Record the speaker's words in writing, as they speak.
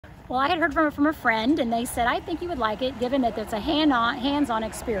Well, I had heard from a friend, and they said, I think you would like it, given that it's a hands-on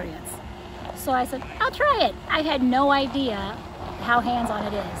experience. So I said, I'll try it. I had no idea how hands-on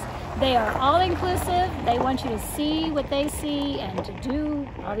it is. They are all-inclusive. They want you to see what they see and to do,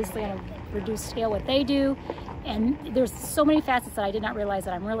 obviously on a reduced scale, what they do. And there's so many facets that I did not realize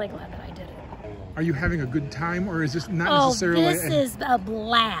that I'm really glad that I did it. Are you having a good time, or is this not necessarily? Oh, this is a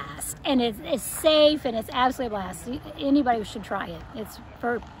blast, and it's safe, and it's absolutely a blast. Anybody should try it. It's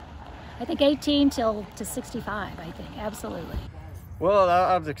for, I think, 18 to 65, I think, absolutely. Well,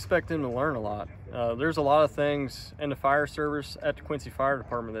 I was expecting to learn a lot. There's a lot of things in the fire service at the Quincy Fire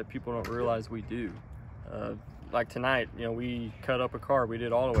Department that people don't realize we do. Like tonight, we cut up a car, we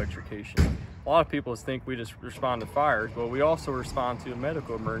did auto extrication. A lot of people think we just respond to fires, but we also respond to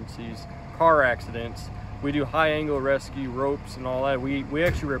medical emergencies, car accidents. We do high angle rescue, ropes and all that. We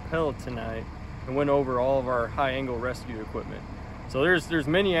actually rappelled tonight and went over all of our high angle rescue equipment. So there's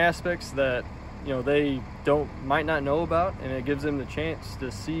many aspects that they might not know about, and it gives them the chance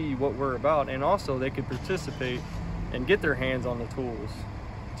to see what we're about, and also they can participate and get their hands on the tools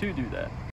to do that.